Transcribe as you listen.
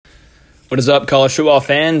What is up, college football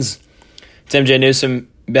fans? It's MJ Newsom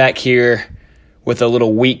back here with a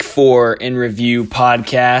little Week 4 in review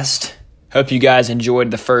podcast. Hope you guys enjoyed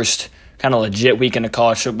the first kind of legit weekend of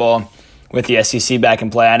college football with the SEC back in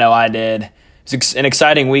play. I know I did. It was an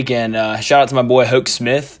exciting weekend. Shout out to my boy Hoke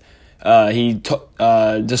Smith. He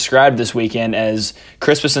described this weekend as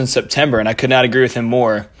Christmas in September, and I could not agree with him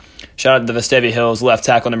more. Shout out to the Vestavia Hills left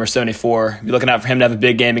tackle number 74. Be looking out for him to have a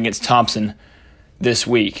big game against Thompson this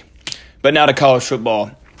week. But now to college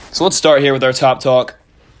football. So let's start here with our top talk.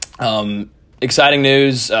 Exciting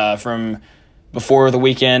news from before the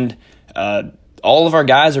weekend. All of our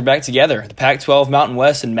guys are back together. The Pac-12, Mountain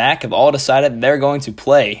West, and MAC have all decided that they're going to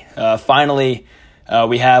play. Finally,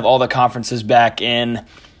 we have all the conferences back in.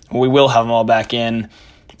 We will have them all back in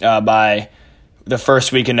by the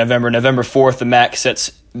first week in November. November 4th, the MAC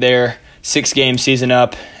sets their 6-game season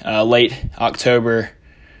up. Late October,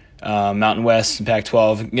 Mountain West and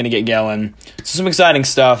Pac-12 going to get going. So some exciting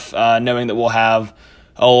stuff, knowing that we'll have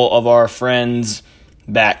all of our friends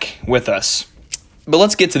back with us. But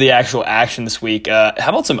let's get to the actual action this week. How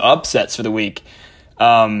about some upsets for the week?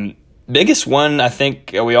 Biggest one, I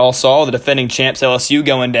think we all saw, the defending champs LSU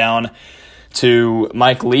going down to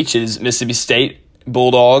Mike Leach's Mississippi State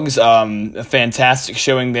Bulldogs. A fantastic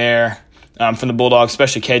showing there from the Bulldogs,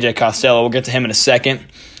 especially KJ Costello. We'll get to him in a second.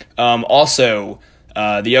 Also,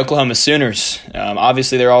 the Oklahoma Sooners.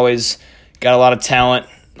 Obviously, they're always got a lot of talent,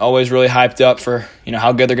 always really hyped up for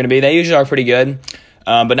how good they're going to be. They usually are pretty good.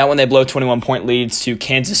 But not when they blow 21-point leads to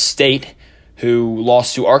Kansas State, who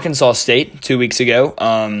lost to Arkansas State 2 weeks ago.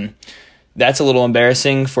 That's a little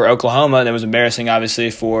embarrassing for Oklahoma. That was embarrassing,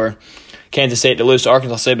 obviously, for Kansas State to lose to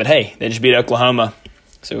Arkansas State. But, hey, they just beat Oklahoma.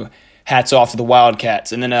 So hats off to the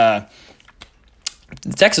Wildcats. And then the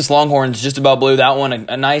Texas Longhorns just about blew that one.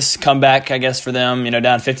 A nice comeback, I guess, for them.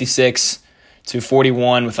 Down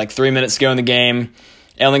 56-41 with like 3 minutes to go in the game.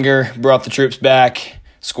 Ehlinger brought the troops back.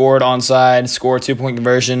 Scored onside, scored 2-point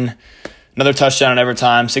conversion, another touchdown in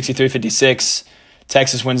overtime, 63-56.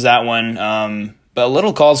 Texas wins that one. But a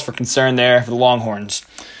little cause for concern there for the Longhorns.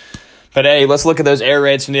 But, hey, let's look at those air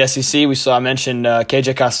raids from the SEC. I mentioned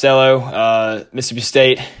KJ Costello, Mississippi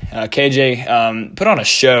State. KJ put on a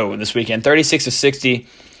show this weekend, 36-60,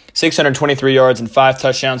 623 yards and 5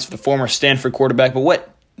 touchdowns for the former Stanford quarterback. But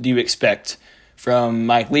what do you expect from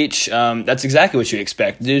Mike Leach? That's exactly what you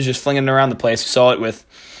expect. The dude's just flinging it around the place. We saw it with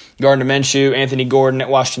Gardner Minshew, Anthony Gordon at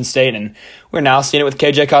Washington State, and we're now seeing it with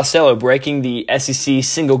KJ Costello breaking the SEC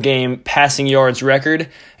single-game passing yards record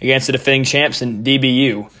against the defending champs in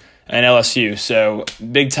DBU and LSU. So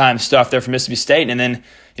big-time stuff there for Mississippi State. And then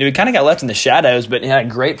we kind of got left in the shadows, but he had a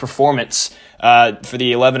great performance for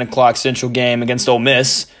the 11 o'clock Central game against Ole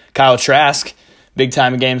Miss. Kyle Trask,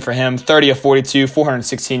 big-time game for him, 30-42,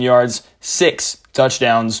 416 yards, 6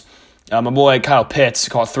 touchdowns. My boy Kyle Pitts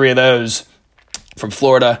caught 3 of those from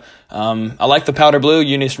Florida. I like the powder blue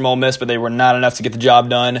unis from Ole Miss, but they were not enough to get the job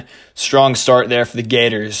done. Strong start there for the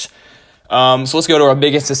Gators. So let's go to our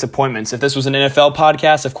biggest disappointments. If this was an NFL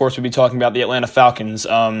podcast, of course, we'd be talking about the Atlanta Falcons.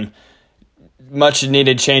 Much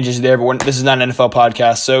needed changes there, but this is not an NFL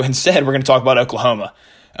podcast. So instead, we're going to talk about Oklahoma.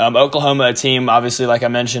 Oklahoma, a team, obviously, like I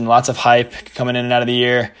mentioned, lots of hype coming in and out of the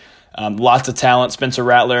year. Lots of talent. Spencer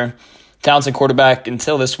Rattler, talented quarterback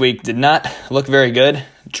until this week, did not look very good,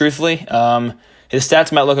 truthfully. His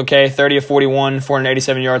stats might look okay, 30-41,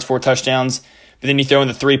 487 yards, 4 touchdowns. But then you throw in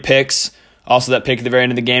the 3 picks, also that pick at the very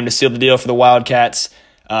end of the game to seal the deal for the Wildcats.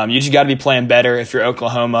 You just got to be playing better if you're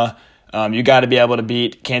Oklahoma. You got to be able to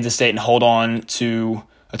beat Kansas State and hold on to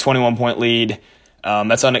a 21-point lead.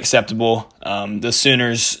 That's unacceptable. The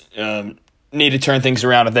Sooners need to turn things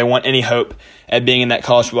around if they want any hope at being in that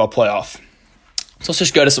college football playoff. So let's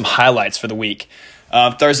just go to some highlights for the week.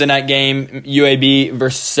 Thursday night game, UAB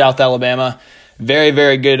versus South Alabama. Very,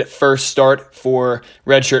 very good first start for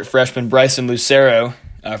redshirt freshman Bryson Lucero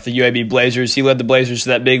for the UAB Blazers. He led the Blazers to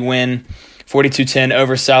that big win, 42-10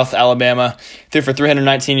 over South Alabama. Threw for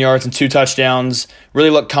 319 yards and 2 touchdowns. Really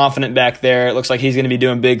looked confident back there. It looks like he's going to be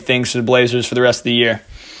doing big things for the Blazers for the rest of the year.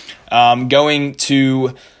 Going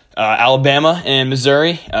to Alabama and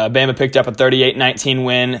Missouri, Bama picked up a 38-19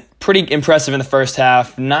 win. Pretty impressive in the first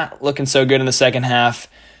half. Not looking so good in the second half.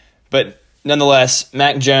 But nonetheless,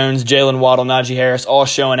 Mac Jones, Jalen Waddle, Najee Harris all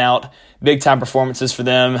showing out. Big-time performances for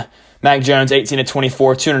them. Mac Jones,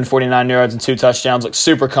 18-24, 249 yards and 2 touchdowns. Looks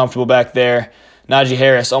super comfortable back there. Najee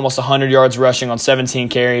Harris, almost 100 yards rushing on 17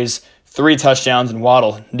 carries, 3 touchdowns, and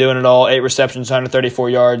Waddle doing it all. 8 receptions, 134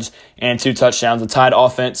 yards, and 2 touchdowns. The Tide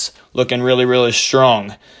offense looking really, really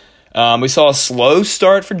strong. We saw a slow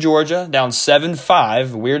start for Georgia, down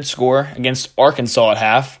 7-5, weird score, against Arkansas at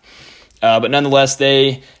half. But nonetheless,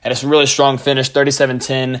 they had a really strong finish,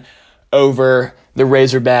 37-10 over the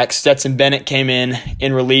Razorbacks. Stetson Bennett came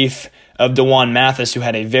in relief of DeJuan Mathis, who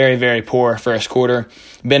had a very, very poor first quarter.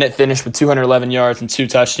 Bennett finished with 211 yards and 2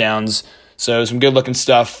 touchdowns. So some good-looking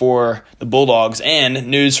stuff for the Bulldogs. And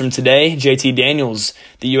news from today, JT Daniels,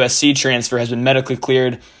 the USC transfer, has been medically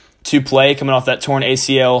cleared to play, coming off that torn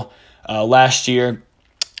ACL last year.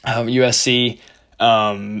 USC,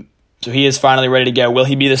 so he is finally ready to go. Will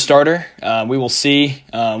he be the starter? We will see.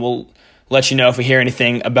 We'll let you know if we hear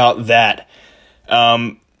anything about that.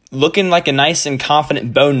 Looking like a nice and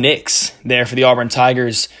confident Bo Nix there for the Auburn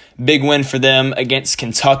Tigers. Big win for them against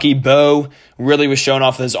Kentucky. Bo really was showing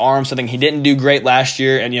off with his arm, something he didn't do great last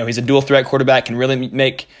year. And, he's a dual threat quarterback, can really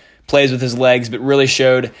make plays with his legs, but really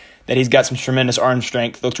showed that he's got some tremendous arm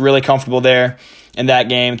strength. Looked really comfortable there in that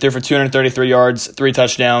game. Threw for 233 yards, 3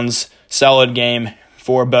 touchdowns. Solid game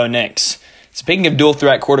for Bo Nix. Speaking of dual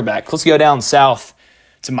threat quarterback, let's go down south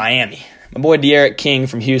to Miami. My boy D'Eriq King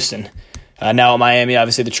from Houston. Now at Miami,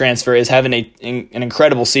 obviously the transfer, is having an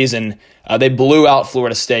incredible season. They blew out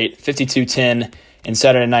Florida State 52-10 in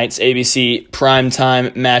Saturday night's ABC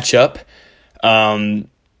primetime matchup.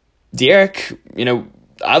 D'Eriq,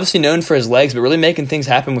 obviously known for his legs, but really making things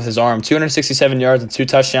happen with his arm. 267 yards and 2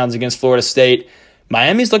 touchdowns against Florida State.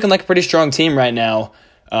 Miami's looking like a pretty strong team right now.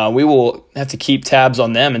 We will have to keep tabs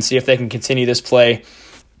on them and see if they can continue this play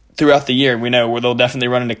throughout the year. We know where they'll definitely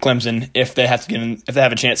run into Clemson if they have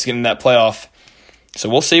a chance to get in that playoff. So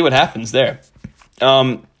we'll see what happens there.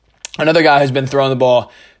 Another guy who's been throwing the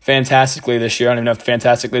ball fantastically this year. I don't even know if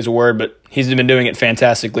fantastically is a word, but he's been doing it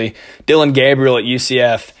fantastically. Dillon Gabriel at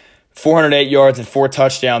UCF, 408 yards and 4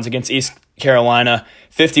 touchdowns against East Carolina.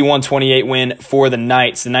 51-28 win for the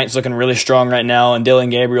Knights. The Knights looking really strong right now, and Dillon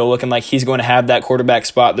Gabriel looking like he's going to have that quarterback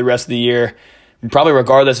spot the rest of the year. Probably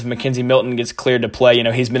regardless if McKenzie Milton gets cleared to play.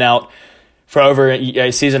 He's been out for over a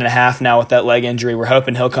season and a half now with that leg injury. We're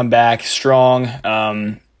hoping he'll come back strong.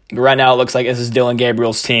 But right now it looks like this is Dillon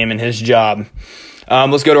Gabriel's team and his job.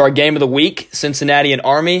 Let's go to our game of the week, Cincinnati and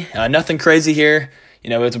Army. Nothing crazy here.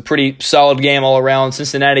 It's a pretty solid game all around.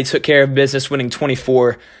 Cincinnati took care of business, winning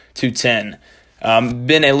 24-10.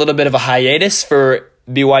 Been a little bit of a hiatus for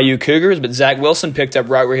BYU Cougars, but Zach Wilson picked up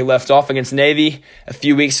right where he left off against Navy a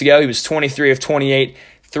few weeks ago. He was 23 of 28,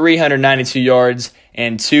 392 yards,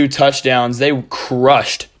 and 2 touchdowns. They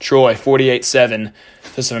crushed Troy 48-7.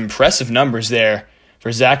 So some impressive numbers there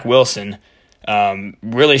for Zach Wilson.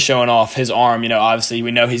 Really showing off his arm. Obviously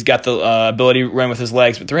we know he's got the ability to run with his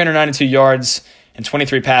legs, but 392 yards and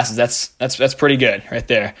 23 passes, that's pretty good right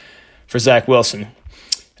there for Zach Wilson.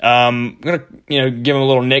 I'm going to give him a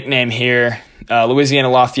little nickname here. Louisiana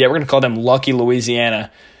Lafayette, we're going to call them Lucky Louisiana.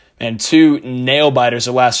 And 2 nail-biters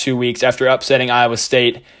the last 2 weeks after upsetting Iowa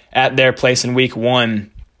State at their place in week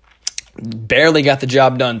 1. Barely got the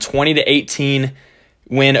job done. 20-18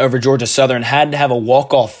 win over Georgia Southern. Had to have a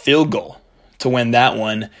walk-off field goal to win that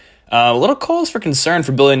one. A little cause for concern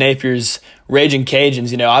for Billy Napier's Raging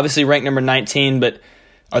Cajuns. Obviously ranked number 19, but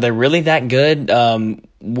are they really that good?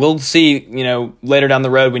 We'll see, later down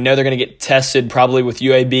the road. We know they're going to get tested probably with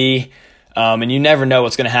UAB. And you never know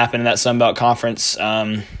what's going to happen in that Sun Belt Conference.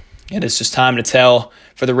 It's just time to tell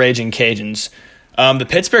for the Raging Cajuns. The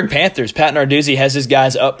Pittsburgh Panthers, Pat Narduzzi has his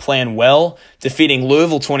guys up playing well, defeating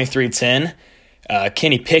Louisville 23-10.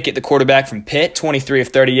 Kenny Pickett, the quarterback from Pitt, 23 of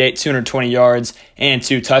 38, 220 yards, and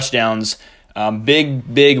 2 touchdowns.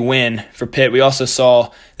 Big win for Pitt. We also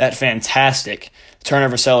saw that fantastic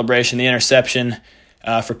turnover celebration, the interception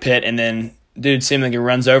for Pitt, and then dude seemingly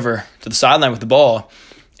runs over to the sideline with the ball.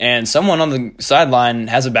 And someone on the sideline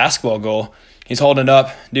has a basketball goal. He's holding it up.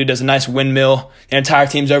 Dude does a nice windmill. The entire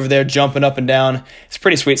team's over there jumping up and down. It's a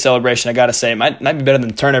pretty sweet celebration, I got to say. It might be better than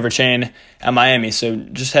the turnover chain at Miami. So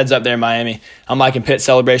just heads up there, Miami. I'm liking Pitt's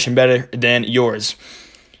celebration better than yours.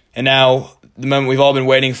 And now, the moment we've all been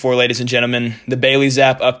waiting for, ladies and gentlemen, the Bailey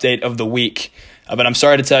Zapp update of the week. But I'm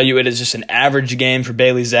sorry to tell you, it is just an average game for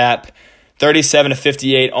Bailey Zapp. 37 of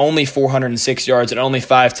 58, only 406 yards and only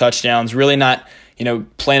 5 touchdowns. Really not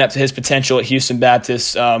playing up to his potential at Houston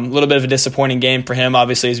Baptist. A little bit of a disappointing game for him.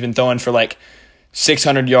 Obviously, he's been throwing for like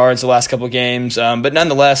 600 yards the last couple of games. But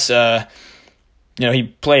nonetheless, he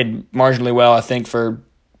played marginally well, I think, for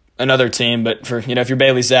another team. But for, if you're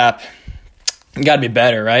Bailey Zapp, you got to be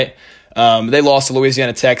better, right? They lost to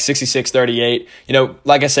Louisiana Tech 66-38.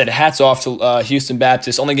 Like I said, hats off to Houston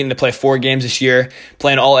Baptist, only getting to play 4 games this year,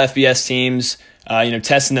 playing all FBS teams,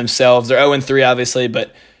 testing themselves. They're 0-3, obviously,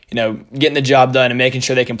 but getting the job done and making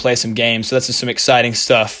sure they can play some games. So that's just some exciting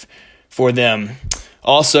stuff for them.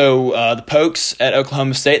 Also, the Pokes at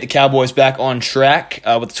Oklahoma State, the Cowboys back on track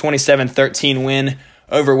with a 27-13 win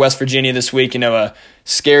over West Virginia this week. A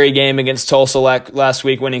scary game against Tulsa last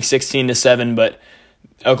week, winning 16-7, but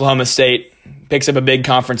Oklahoma State picks up a big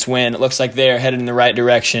conference win. It looks like they are headed in the right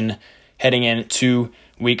direction heading into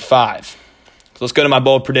week 5. So let's go to my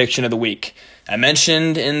bold prediction of the week. I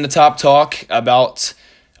mentioned in the top talk about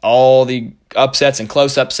all the upsets and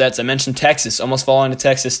close upsets. I mentioned Texas almost falling to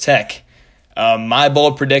Texas Tech. My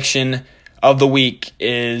bold prediction of the week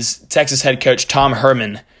is Texas head coach Tom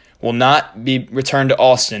Herman will not be returned to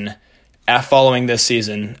Austin following this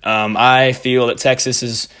season. I feel that Texas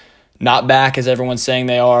is not back as everyone's saying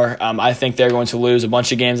they are. I think they're going to lose a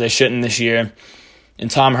bunch of games they shouldn't this year, and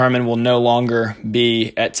Tom Herman will no longer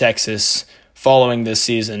be at Texas following this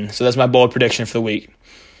season. So that's my bold prediction for the week.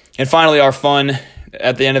 And finally, our fun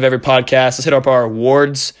at the end of every podcast. Let's hit up our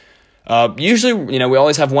awards. Usually, we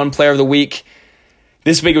always have one player of the week.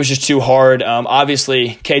 This week it was just too hard.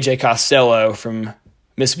 Obviously, KJ Costello from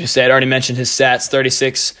Mississippi State. I already mentioned his stats,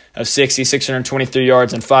 36 of 60, 623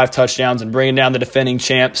 yards and 5 touchdowns, and bringing down the defending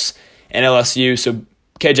champs in LSU. So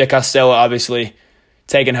KJ Costello obviously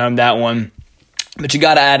taking home that one. But you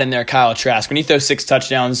got to add in there Kyle Trask. When you throw 6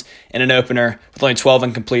 touchdowns in an opener with only 12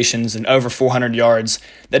 incompletions and over 400 yards,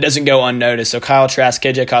 that doesn't go unnoticed. So Kyle Trask,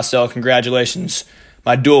 KJ Costello, congratulations.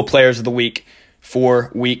 My dual players of the week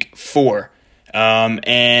for week 4.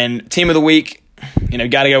 And team of the week,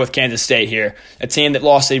 got to go with Kansas State here. A team that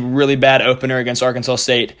lost a really bad opener against Arkansas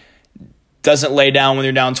State, doesn't lay down when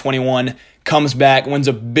they're down 21, comes back, wins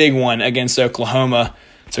a big one against Oklahoma.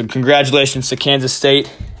 So congratulations to Kansas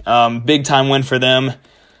State. Big time win for them.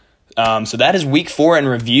 So that is week 4 in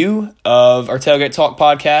review of our Tailgate Talk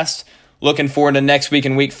podcast. Looking forward to next week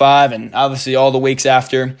in week 5 and obviously all the weeks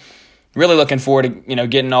after. Really looking forward to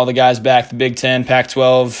getting all the guys back, the Big Ten,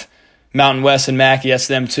 Pac-12, Mountain West, and MAC. Yes,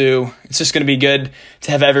 them too. It's just going to be good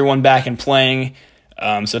to have everyone back and playing.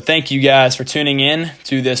 So thank you guys for tuning in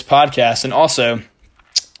to this podcast. And also,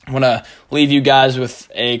 I want to leave you guys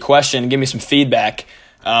with a question. Give me some feedback.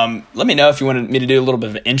 Let me know if you wanted me to do a little bit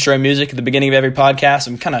of intro music at the beginning of every podcast.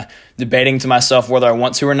 I'm kind of debating to myself whether I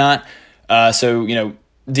want to or not. So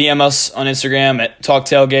DM us on Instagram at Talk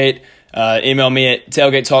Tailgate. Email me at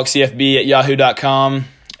tailgatetalkcfb@yahoo.com.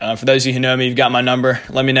 For those of you who know me, you've got my number.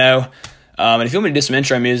 Let me know. And if you want me to do some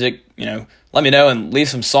intro music, let me know and leave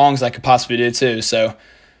some songs I could possibly do too. So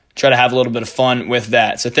try to have a little bit of fun with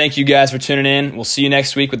that. So thank you guys for tuning in. We'll see you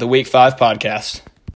next week with the Week 5 podcast.